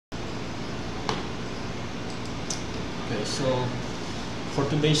Okay, so for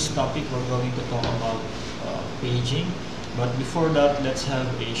today's topic, we're going to talk about paging. But before that, let's have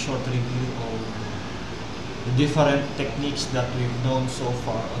a short review of the different techniques that we've known so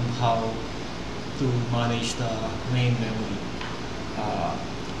far on how to manage the main memory.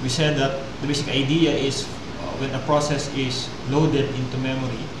 We said that the basic idea is when a process is loaded into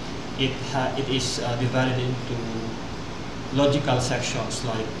memory, it is divided into logical sections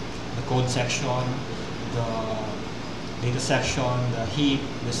like the code section, the data section, the heap,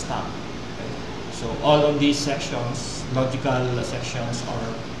 the stack. Okay? So all of these sections, logical sections,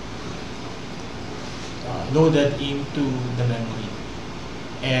 are loaded into the memory.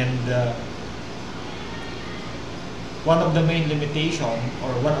 And one of the main limitation,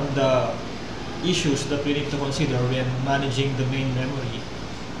 or one of the issues that we need to consider when managing the main memory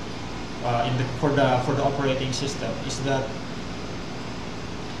for the operating system is that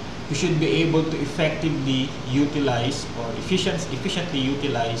we should be able to effectively utilize or efficiently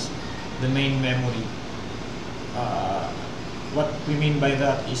utilize the main memory. What we mean by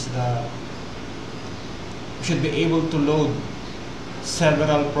that is that we should be able to load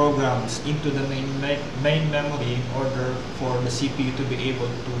several programs into the main memory in order for the CPU to be able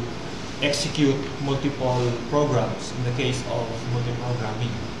to execute multiple programs in the case of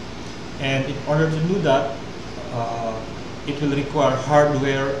multiprogramming. And in order to do that, it will require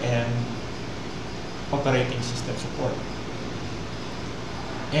hardware and operating system support.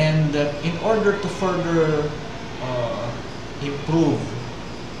 And in order to further improve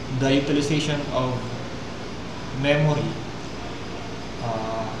the utilization of memory,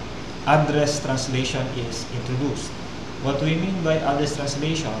 address translation is introduced. What we mean by address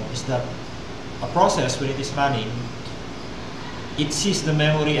translation is that a process, when it is running, it sees the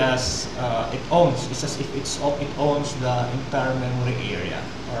memory as it's as if it owns the entire memory area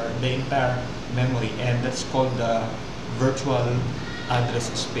or the entire memory, and that's called the virtual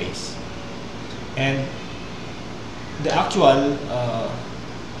address space. And the actual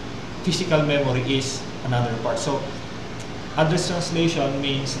physical memory is another part. So address translation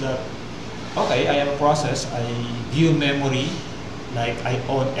means that, okay, I have a process, I view memory like I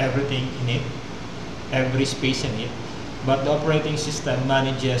own everything in it, every space in it, but the operating system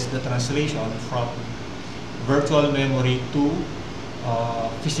manages the translation from virtual memory to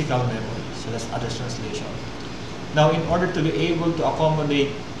physical memory. So that's address translation. Now, in order to be able to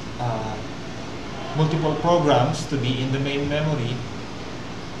accommodate multiple programs to be in the main memory,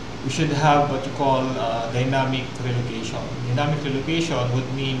 we should have what you call dynamic relocation. Dynamic relocation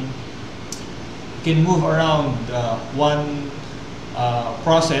would mean you can move around one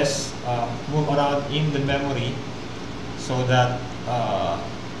process, move around in the memory so that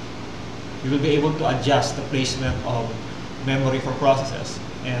you will be able to adjust the placement of memory for processes.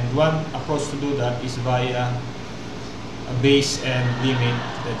 And one approach to do that is via a base and limit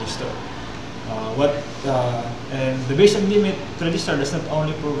register. And the base and limit register does not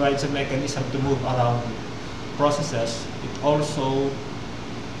only provide a mechanism to move around processes, it also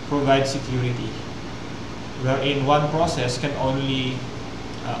provides security, wherein one process can only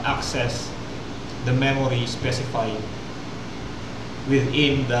access the memory specified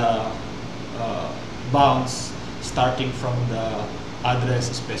within the bounds starting from the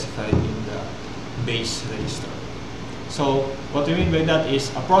address specified in the base register. So what we mean by that is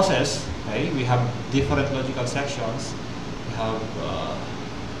a process, okay, we have different logical sections, we have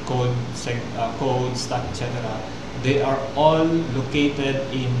code, stack, etc. They are all located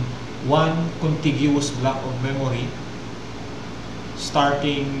in one contiguous block of memory,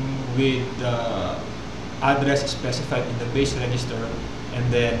 starting with the address specified in the base register,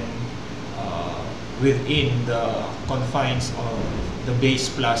 and then within the confines of the base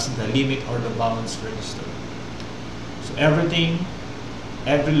plus the limit or the bounds register. So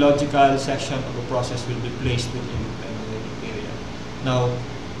every logical section of the process will be placed within the memory area. Now,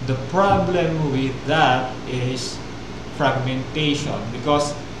 the problem with that is fragmentation,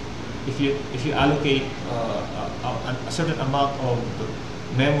 because if you allocate a certain amount of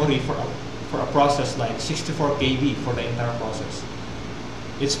memory for a process like 64 KB for the entire process,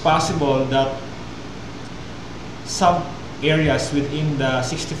 it's possible that some areas within the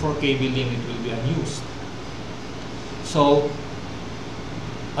 64 KB limit will be unused. So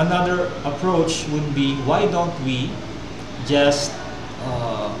another approach would be, why don't we just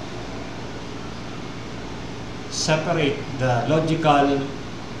separate the logical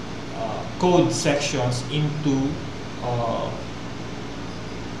code sections into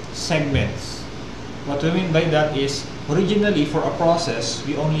segments. What we mean by that is, originally for a process,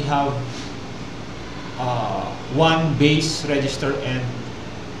 we only have one base register and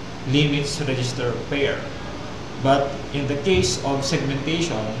limits register pair. But in the case of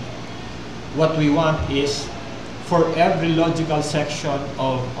segmentation, what we want is for every logical section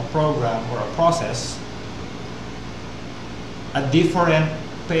of a program or a process, a different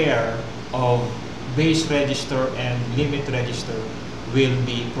pair of base register and limit register will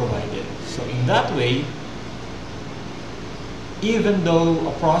be provided. So in that way, even though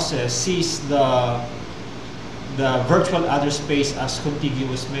a process sees the virtual address space as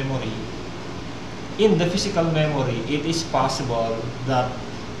contiguous memory, in the physical memory, it is possible that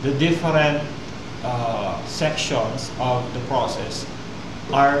the different sections of the process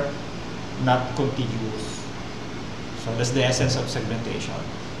are not contiguous. So that's the essence of segmentation.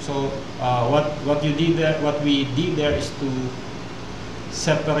 So what we did there is to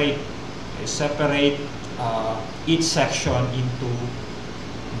separate each section into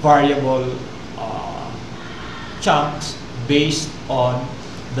variable chunks based on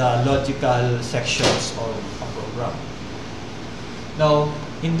the logical sections of a program. Now,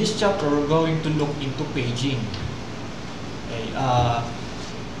 in this chapter, we're going to look into paging. Okay,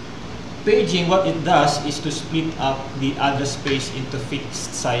 paging, what it does is to split up the address space into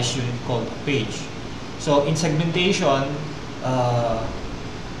fixed size unit called a page. So in segmentation,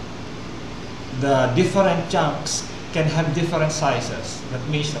 the different chunks can have different sizes. That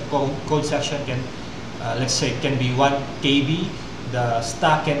means the code section can, let's say, can be 1 KB, the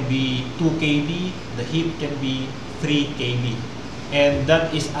stack can be 2 KB, the heap can be 3 KB. And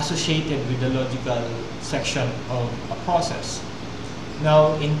that is associated with the logical section of a process.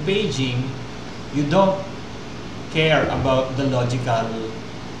 Now, in paging, you don't care about the logical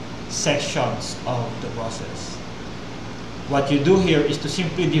sections of the process. What you do here is to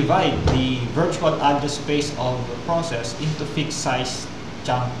simply divide the virtual address space of the process into fixed size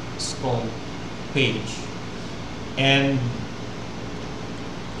chunks called page. And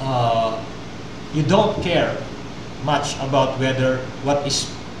you don't care much about what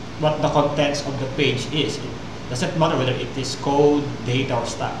the contents of the page is. It doesn't matter whether it is code, data, or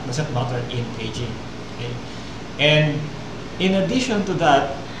stack. It doesn't matter in paging. Okay? And in addition to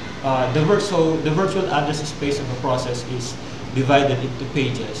that, the virtual address space of a process is divided into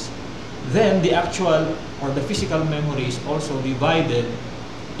pages. Then the actual or the physical memory is also divided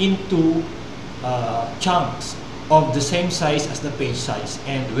into chunks of the same size as the page size,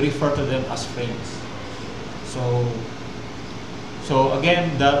 and we refer to them as frames. So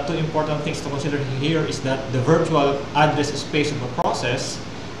again, the two important things to consider here is that the virtual address space of a process,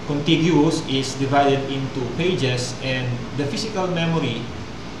 contiguous, is divided into pages, and the physical memory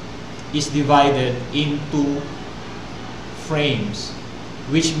is divided into frames,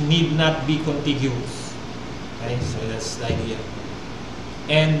 which need not be contiguous. Okay, so that's the idea.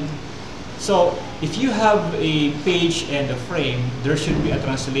 And so if you have a page and a frame, there should be a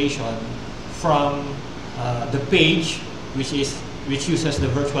translation from the page, which uses the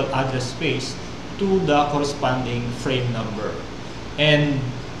virtual address space, to the corresponding frame number. And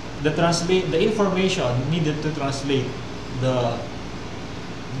the information needed to translate the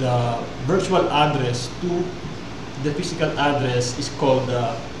virtual address to the physical address is called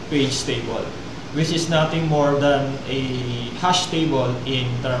the page table, which is nothing more than a hash table in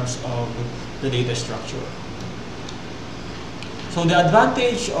terms of the data structure. So the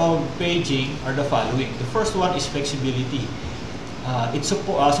advantage of paging are the following. The first one is flexibility. It's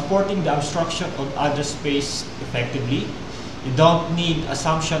supporting the abstraction of address space effectively. You don't need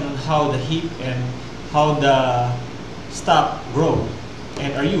assumption on how the heap and how the stack grow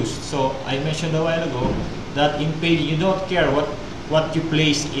and are used. So I mentioned a while ago that in paging you don't care what you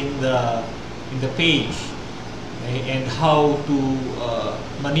place in the page, okay, and how to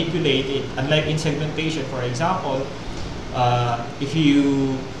manipulate it. Unlike in segmentation, for example, if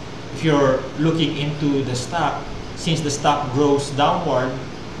you're looking into the stack, since the stack grows downward,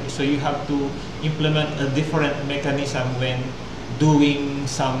 okay, so you have to implement a different mechanism when doing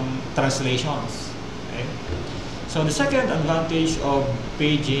some translations. Okay? So the second advantage of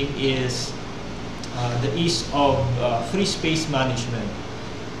paging is the ease of free space management.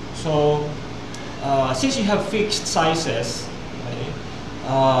 So since you have fixed sizes, okay,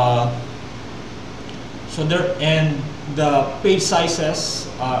 so there, and the page sizes,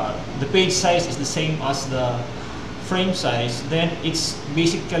 the page size is the same as the frame size, then it's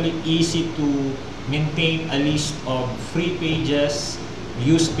basically easy to maintain a list of free pages,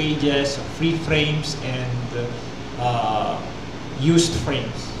 used pages, free frames, and used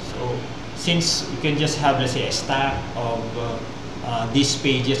frames. So since you can just have, let's say, a stack of these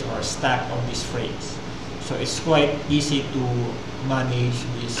pages or a stack of these frames, so it's quite easy to manage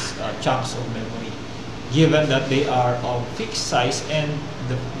these chunks of memory, given that they are of fixed size and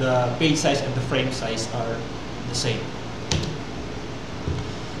the page size and the frame size are the same.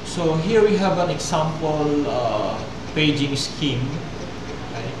 So here we have an example paging scheme.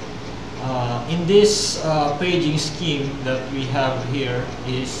 Okay. In this paging scheme that we have here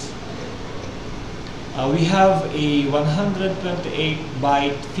is we have a 128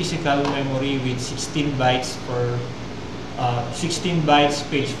 byte physical memory with 16 bytes per 16 bytes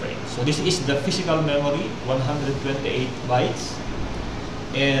page frame. So this is the physical memory, 128 bytes,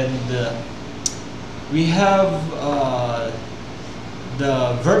 and we have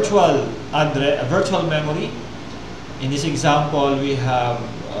the virtual memory. In this example, we have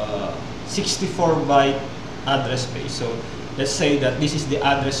 64 byte address space. So let's say that this is the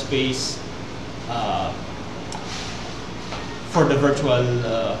address space for the virtual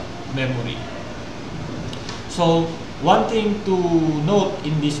memory. So one thing to note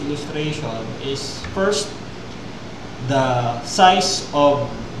in this illustration is, first, the size of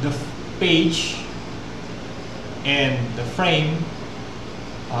the page and the frame,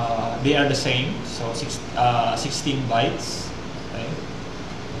 they are the same, so 16 bytes. Okay.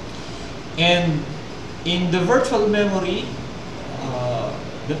 And in the virtual memory,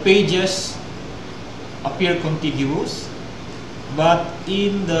 the pages appear contiguous, but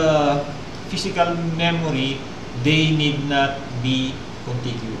in the physical memory, they need not be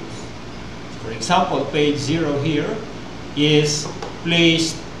contiguous. For example, page 0 here is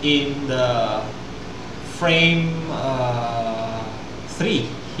placed in the frame 3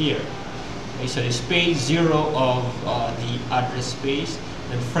 here. Okay, so this page 0 of the address space,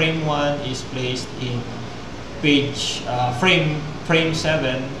 and frame 1 is placed in page frame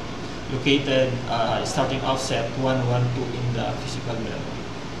 7, located starting offset 112 in the physical memory.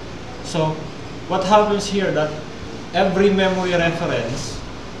 So what happens here, that every memory reference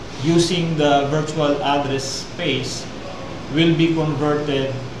using the virtual address space will be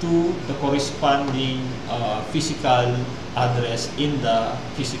converted to the corresponding physical address in the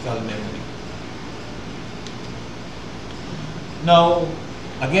physical memory. Now,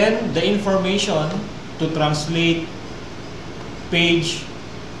 again, the information to translate page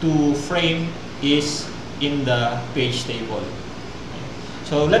to frame is in the page table.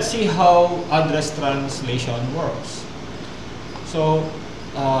 So let's see how address translation works. So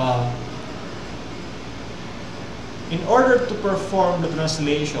in order to perform the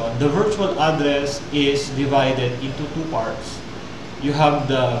translation, the virtual address is divided into two parts. You have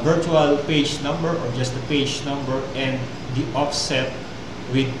the virtual page number, or just the page number, and the offset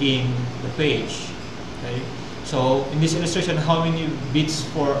within the page. Okay. So in this illustration, how many bits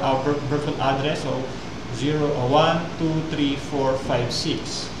for our virtual address? So 0, 1, 2, 3, 4, 5,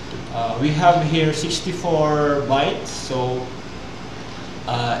 6. We have here 64 bytes, so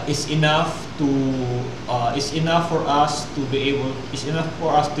it's enough for us to be able. It's enough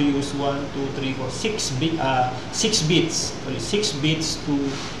for us to use 1, 2, 3, 4, 6 bits. Sorry, 6 bits to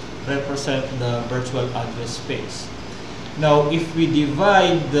represent the virtual address space. Now, if we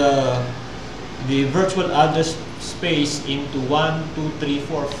divide the virtual address space into 1, 2, 3,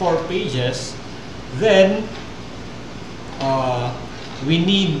 4, 4 pages, then we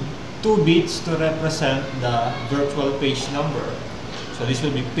need 2 bits to represent the virtual page number. So this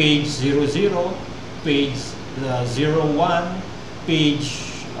will be page 00, page 01, page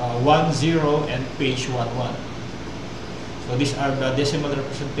 10, and page 11. So these are the decimal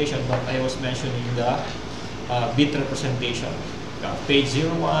representation, but I was mentioning the bit representation. Page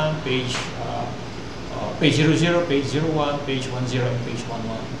 01, page 00, page 01, page 10, and page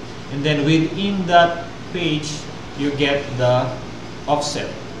 11. And then within that page, you get the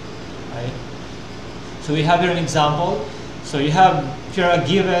offset. Right? So we have here an example. So you have, if you are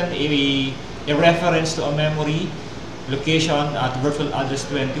given a reference to a memory location at virtual address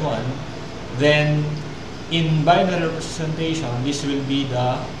 21, then in binary representation, this will be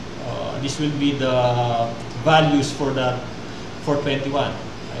the values for 21.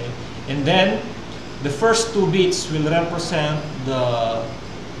 Right? And then the first 2 bits will represent the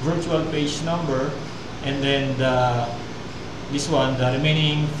virtual page number, and then the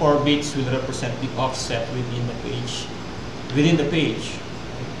remaining 4 bits will represent the offset within the page.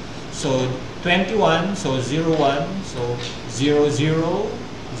 So 21, so 01, so 00,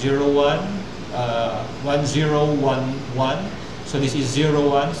 01, 1011. So this is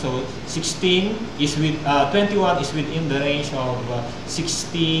 01. So 16 is 21 is within the range of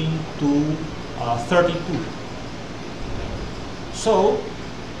 16 to 32. So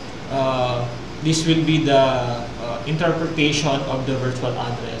this will be the interpretation of the virtual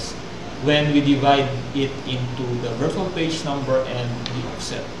address when we divide it into the virtual page number and the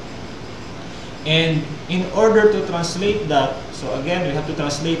offset. And in order to translate that, so again, we have to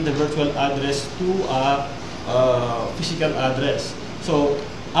translate the virtual address to a physical address. So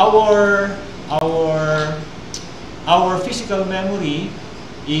our our physical memory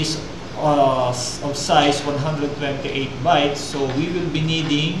is of size 128 bytes. So we will be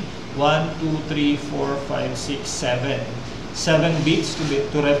needing 1, 2, 3, 4, 5, 6, 7. 7 bits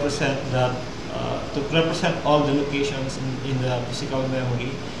to represent that to represent all the locations in the physical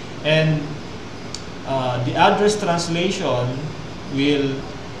memory, and the address translation will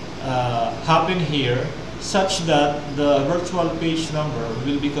happen here such that the virtual page number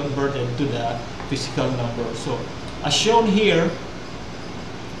will be converted to the physical number. So as shown here,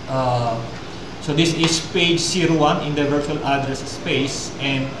 so this is page 01 in the virtual address space,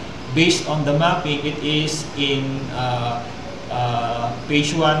 and based on the mapping, it is in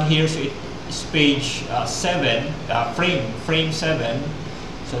page 1 here, so it is page 7, frame 7.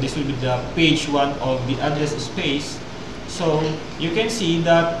 So this will be the page 1 of the address space. So you can see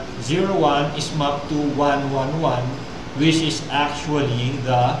that 01 is mapped to 111, which is actually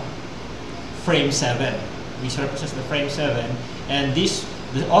the frame 7, which represents the frame 7, and this,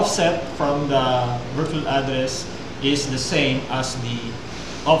 the offset from the virtual address is the same as the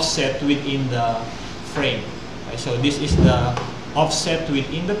offset within the frame. Okay, so this is the offset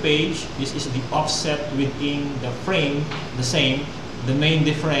within the page, this is the offset within the frame, the same. The main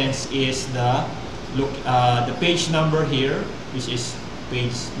difference is the page number here, which is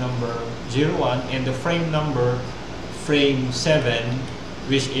page number 01, and the frame number, frame 7,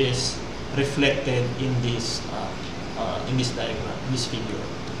 which is reflected in this diagram, in this figure.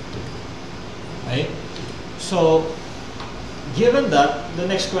 Okay, so given that, the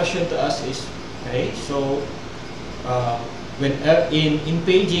next question to us is, okay, so when in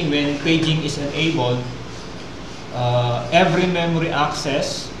paging, when paging is enabled, every memory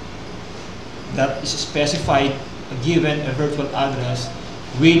access that is specified given a virtual address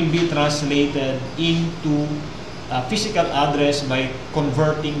will be translated into a physical address by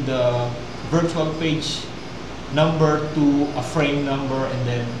converting the virtual page number to a frame number and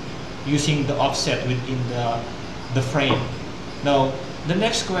then using the offset within the frame. Now, the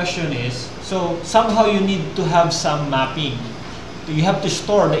next question is, so somehow you need to have some mapping. You have to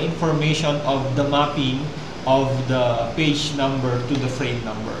store the information of the mapping of the page number to the frame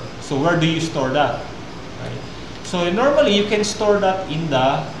number. So where do you store that? Right. So normally you can store that in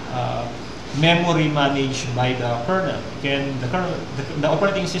the memory managed by the kernel. The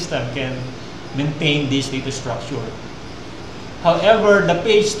operating system can maintain this data structure. However, the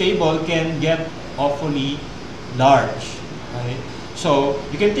page table can get awfully large. Right? So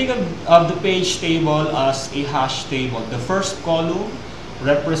you can think of the page table as a hash table. The first column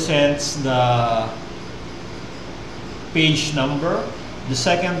represents the page number. The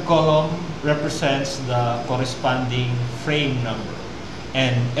second column represents the corresponding frame number.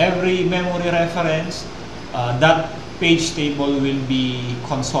 And every memory reference, that page table will be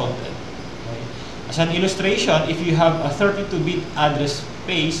consulted. Right? As an illustration, if you have a 32-bit address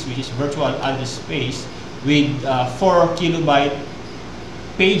space, which is virtual address space, with 4 kilobyte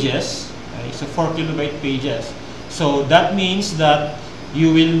pages, right? So 4 kilobyte pages. So that means that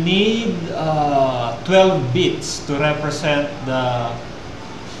you will need 12 bits to represent the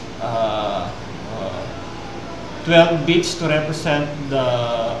 12 bits to represent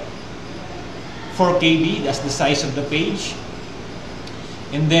the 4 KB, that's the size of the page.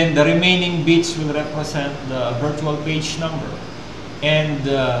 And then the remaining bits will represent the virtual page number. And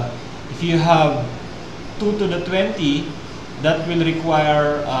if you have 2 to the 20, that will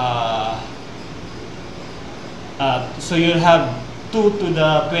require, so you'll have 2 to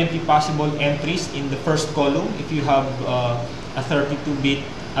the 20 possible entries in the first column if you have a 32-bit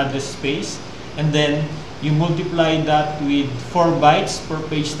address space. And then you multiply that with 4 bytes per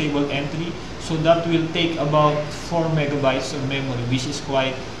page table entry. So that will take about 4 megabytes of memory, which is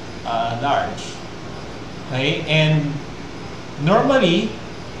quite large. Okay, and normally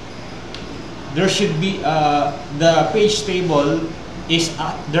there should be the page table is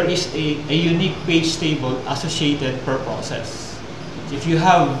there is a unique page table associated per process. If you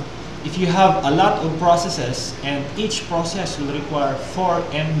have a lot of processes and each process will require 4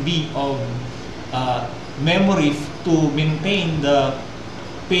 MB of memory to maintain the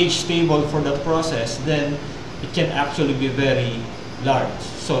page table for that process, then it can actually be very large.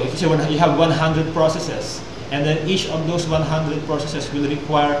 So if you say you have 100 processes, and then each of those 100 processes will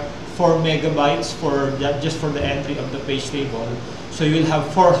require 4 megabytes for that, just for the entry of the page table. So you will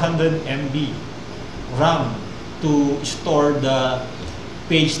have 400 MB RAM to store the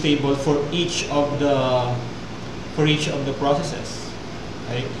page table for each of the processes.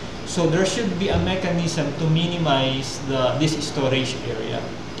 Okay? So there should be a mechanism to minimize this storage area.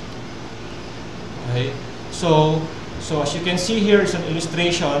 Okay? So as you can see here is an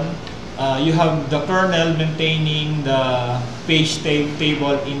illustration. You have the kernel maintaining the page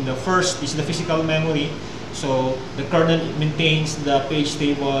table in the first is the physical memory. So the kernel maintains the page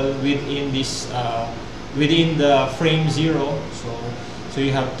table within this within the frame 0. So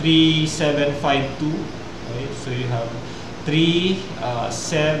you have 3752. Okay? So you have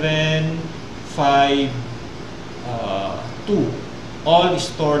 3752 all is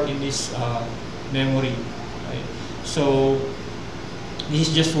stored in this memory. Right? So this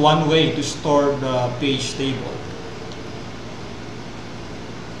is just one way to store the page table.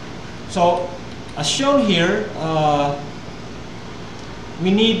 So as shown here,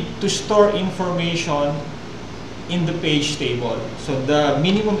 we need to store information in the page table. So the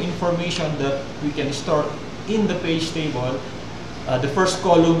minimum information that we can store in the page table, the first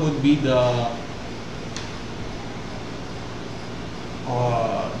column would be the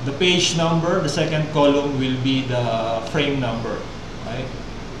page number. The second column will be the frame number. Right?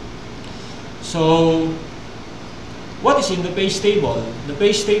 So what is in the page table? The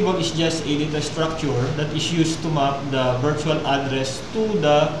page table is just a data structure that is used to map the virtual address to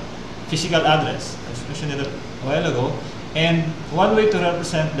the physical address, as mentioned a while ago. And one way to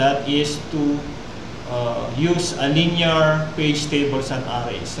represent that is to use a linear page table as an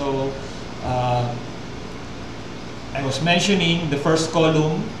array. So I was mentioning the first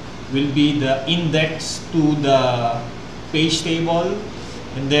column will be the index to the page table,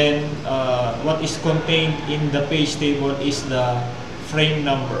 and then what is contained in the page table is the frame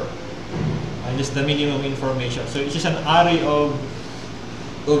number, and this is the minimum information. So it's just an array of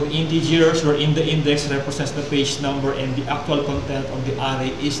integers wherein the index represents the page number and the actual content of the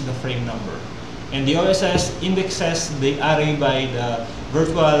array is the frame number. And the OSS indexes the array by the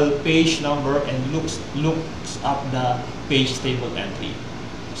virtual page number and looks up the page table entry.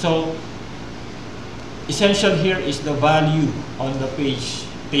 So essential here is the value on the page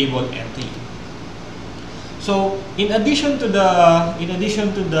table entry. So in addition to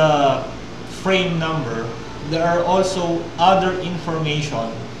the frame number, there are also other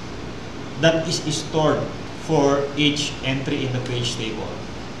information that is stored for each entry in the page table.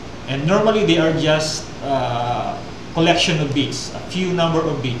 And normally they are just collection of bits, a few number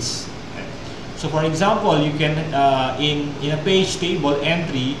of bits. Okay. So for example, you can in a page table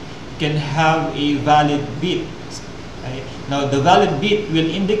entry you can have a valid bit. Okay. Now the valid bit will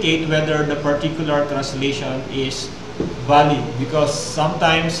indicate whether the particular translation is valid, because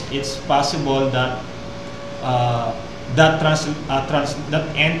sometimes it's possible that that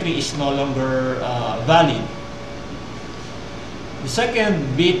entry is no longer valid. The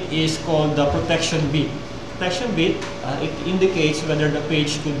second bit is called the protection bit. Protection bit, it indicates whether the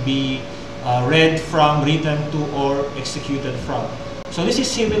page could be read from, written to, or executed from. So this is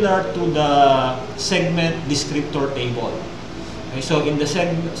similar to the segment descriptor table. Okay, so in the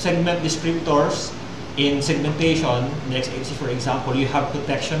segment descriptors, in segmentation, the XHC for example, you have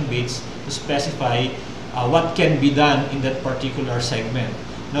protection bits to specify what can be done in that particular segment.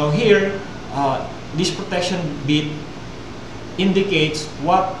 Now here, this protection bit indicates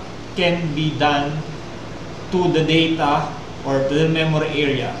what can be done to the data or to the memory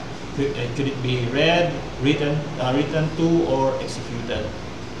area. Could it be read, written to, or executed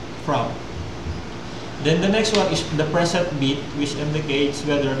from? Then the next one is the present bit, which indicates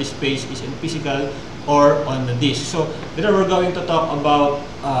whether this page is in physical or on the disk. So later we're going to talk about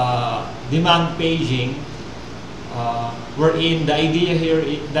demand paging, wherein the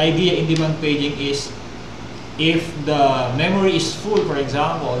idea in demand paging is if the memory is full, for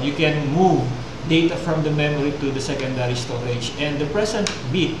example, you can move data from the memory to the secondary storage. And the present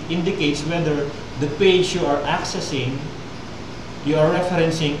bit indicates whether the page you are accessing, you are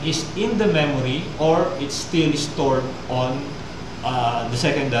referencing, is in the memory or it's still stored on the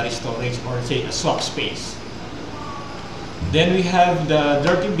secondary storage, or say a swap space. Then we have the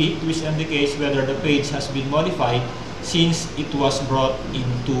dirty bit, which indicates whether the page has been modified since it was brought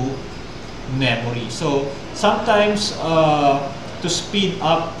into memory. So sometimes to speed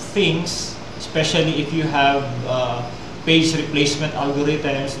up things, especially if you have page replacement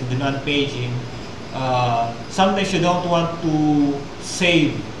algorithms in demand paging, sometimes you don't want to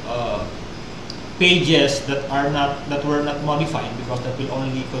save pages that were not modified, because that will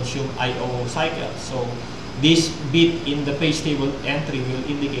only consume I/O cycles. So this bit in the page table entry will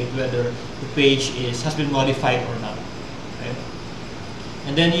indicate whether the page has been modified or not. Okay?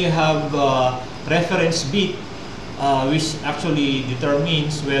 And then you have reference bit, which actually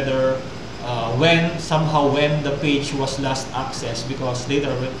determines whether when the page was last accessed, because later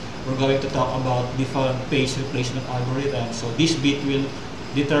we're going to talk about different page replacement algorithms. So this bit will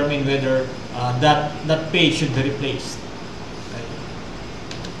determine whether that page should be replaced. Right?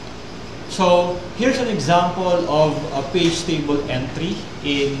 So here's an example of a page table entry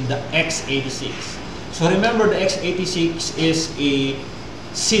in the x86. So remember, the x86 is a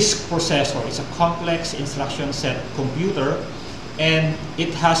CISC processor. It's a complex instruction set computer, and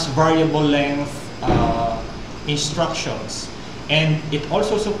it has variable length instructions, and it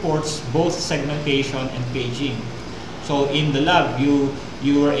also supports both segmentation and paging. So in the lab, you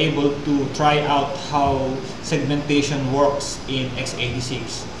were able to try out how segmentation works in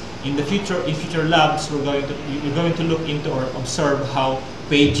x86. In the future, in future labs, you're going to look into or observe how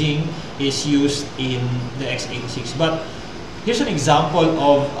paging is used in the x86. But here's an example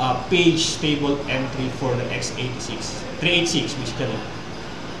of a page table entry for the x86, 386 basically.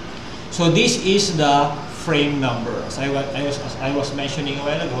 So this is the frame number. As I was mentioning a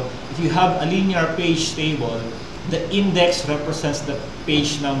while ago, if you have a linear page table, the index represents the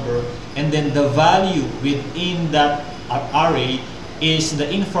page number, and then the value within that array is the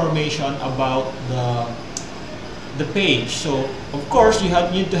information about the page. So of course you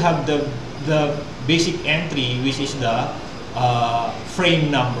need to have the basic entry, which is the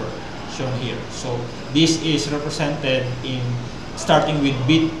frame number shown here. So this is represented in starting with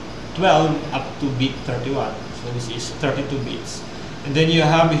bit 12 up to bit 31. So this is 32 bits. And then you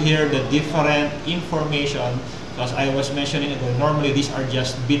have here the different information. So as I was mentioning ago, normally these are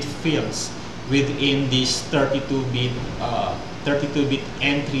just bit fields within this 32-bit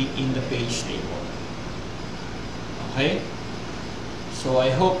entry in the page table. Okay? So I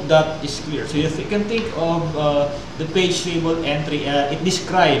hope that is clear. So if you can think of the page table entry, it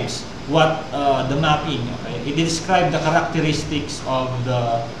describes what the mapping. Okay? It describes the characteristics of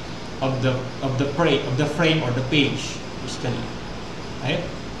the frame or the page, basically. Okay?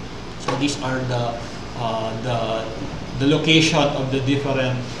 So these are the location of the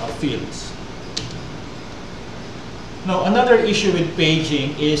different fields. Now another issue with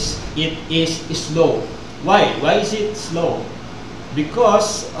paging is it is slow. Why? Why is it slow?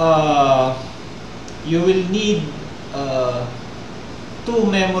 Because you will need 2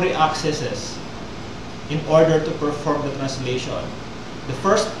 memory accesses in order to perform the translation. The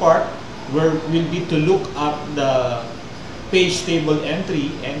first part will be to look up the page table entry,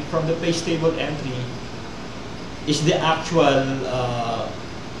 and from the page table entry is the actual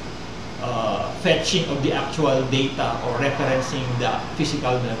fetching of the actual data or referencing the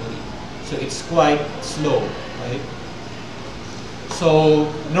physical memory. So it's quite slow, right? So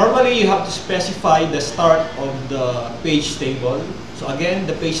normally you have to specify the start of the page table. So again,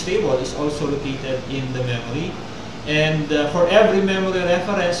 the page table is also located in the memory. And for every memory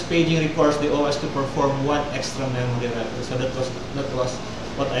reference, paging requires the OS to perform 1 extra memory reference. So that was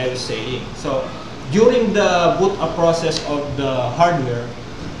what I was saying. So during the boot up process of the hardware,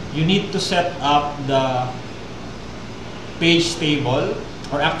 you need to set up the page table,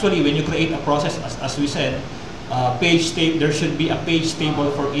 or actually when you create a process, as we said, there should be a page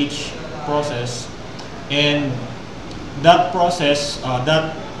table for each process, and that process,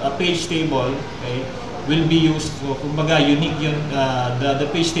 page table, okay, will be used for, kumbaga, unique yun, the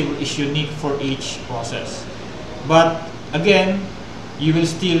page table is unique for each process. But again, you will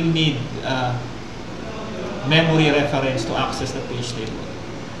still need memory reference to access the page table.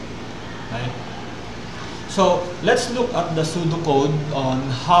 Right? So let's look at the pseudocode on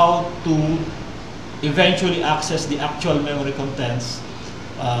how to eventually access the actual memory contents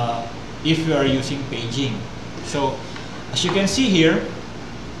if you are using paging. So as you can see here,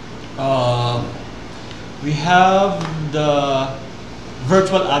 we have the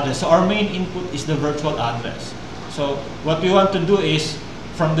virtual address. So our main input is the virtual address. So what we want to do is,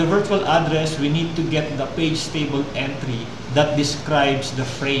 from the virtual address, we need to get the page table entry that describes the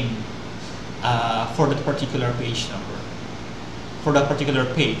frame for that particular page number, for that particular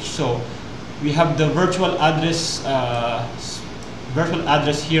page. So we have the virtual address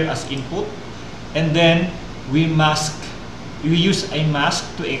here as input, and then we use a mask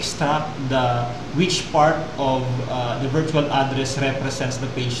to extract which part of the virtual address represents the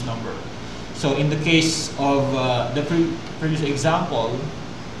page number. So in the case of the previous example,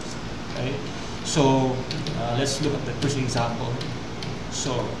 right? So let's look at the first example.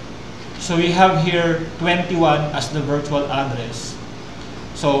 So we have here 21 as the virtual address.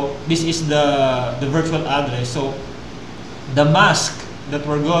 So this is the virtual address. So the mask that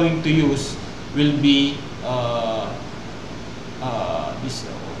we're going to use will be this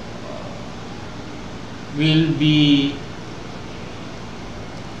will be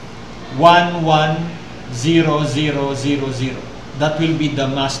 110000. That will be the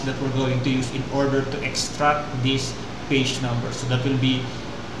mask that we're going to use in order to extract this page number. So that will be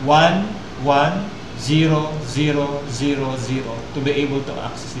 1100000 to be able to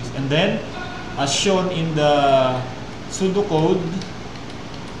access this. And then, as shown in the pseudocode,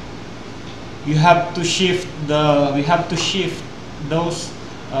 we have to shift those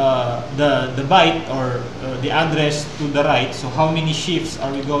the byte or the address to the right. So how many shifts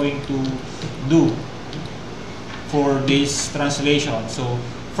are we going to do for this translation? So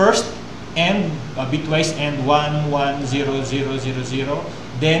first, and bitwise and 110000.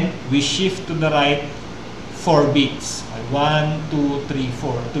 Then we shift to the right 4 bits, 1 2 3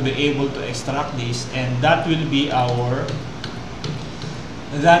 4, to be able to extract this, and that will be our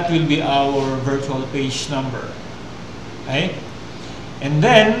virtual page number. Okay, and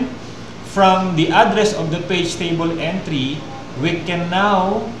then from the address of the page table entry, we can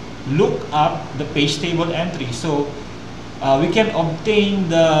now look up the page table entry. So we can obtain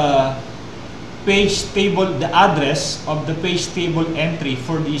the address of the page table entry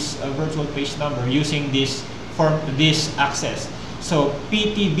for this virtual page number using this access. So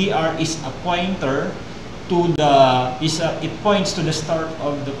PTBR is a pointer to it points to the start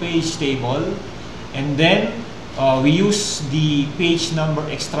of the page table, and then we use the page number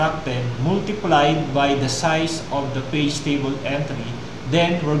extracted multiplied by the size of the page table entry.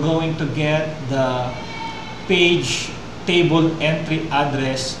 Then we're going to get the page table entry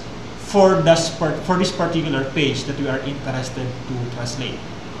address for this particular page that we are interested to translate.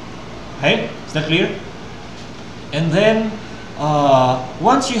 Okay, is that clear? And then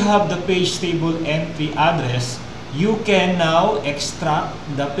once you have the page table entry address, you can now extract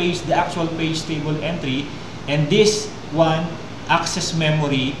the actual page table entry, and this one access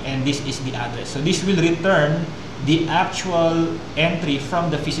memory, and this is the address. So this will return the actual entry from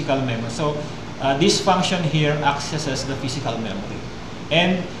the physical memory. So this function here accesses the physical memory,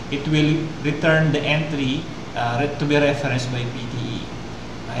 and it will return the entry to be referenced by PTE.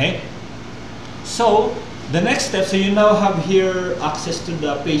 Okay? So the next step, so you now have here access to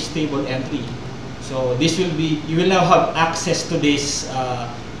the page table entry. So this will be, you will now have access to this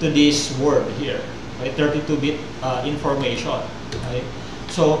word here, right? 32-bit information. Right?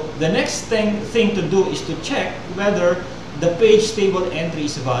 So the next thing to do is to check whether the page table entry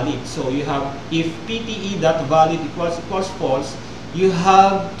is valid. So you have, if PTE.valid equals false, you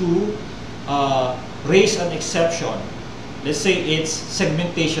have to raise an exception. Let's say it's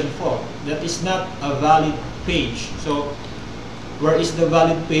segmentation fault. That is not a valid page. So where is the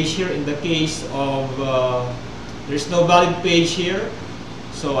valid page here? In the case of there's no valid page here.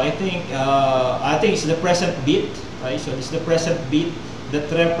 So I think it's the present bit, right? So it's the present bit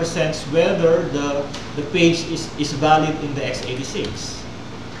that represents whether the page is valid in the x86.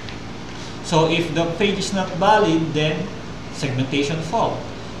 So if the page is not valid, then segmentation fault.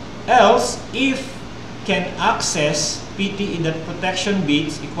 Else, if can access PTE.protection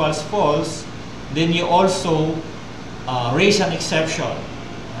bits equals false, then you also raise an exception.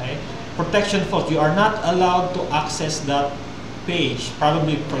 Right? Protection false, you are not allowed to access that page.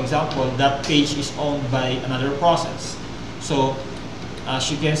 Probably, for example, that page is owned by another process. So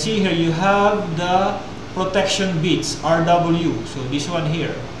as you can see here, you have the protection bits RW. So this one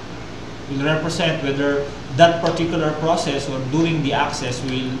here will represent whether that particular process or doing the access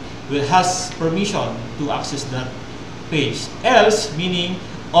has permission to access that page. Else, meaning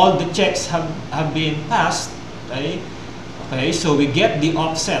all the checks have been passed. Okay, so we get the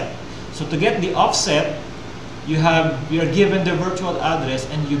offset. So to get the offset, you are given the virtual address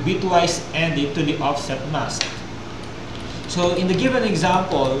and you bitwise end it to the offset mask. So in the given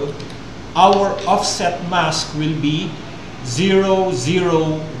example, our offset mask will be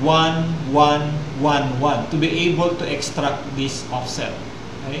 001111 to be able to extract this offset.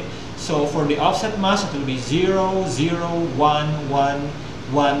 Okay? So for the offset mask, it will be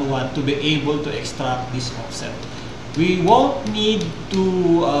 001111 to be able to extract this offset. We won't need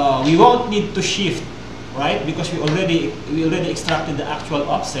to shift, right? Because we already extracted the actual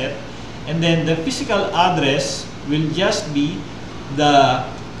offset, and then the physical address will just be the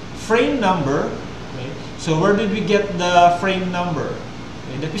frame number. Okay? So where did we get the frame number?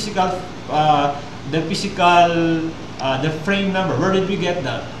 Okay, the frame number. Where did we get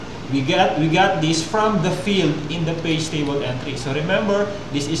that? We got this from the field in the page table entry. So remember,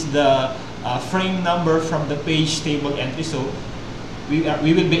 this is the frame number from the page table entry. So we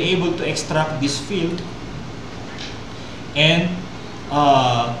will be able to extract this field, and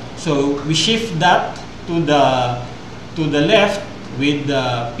so we shift that to the left with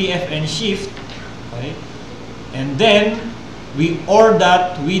the PFN shift, okay? And then we OR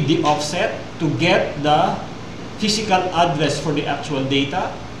that with the offset to get the physical address for the actual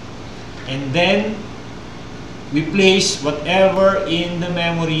data, and then we place whatever in the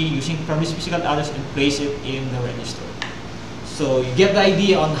memory using from this physical address and place it in the register. So you get the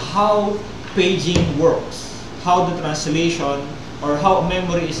idea on how paging works, how the translation or how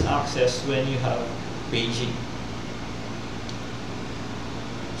memory is accessed when you have paging.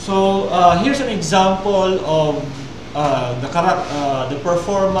 So here's an example of the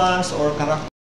performance or character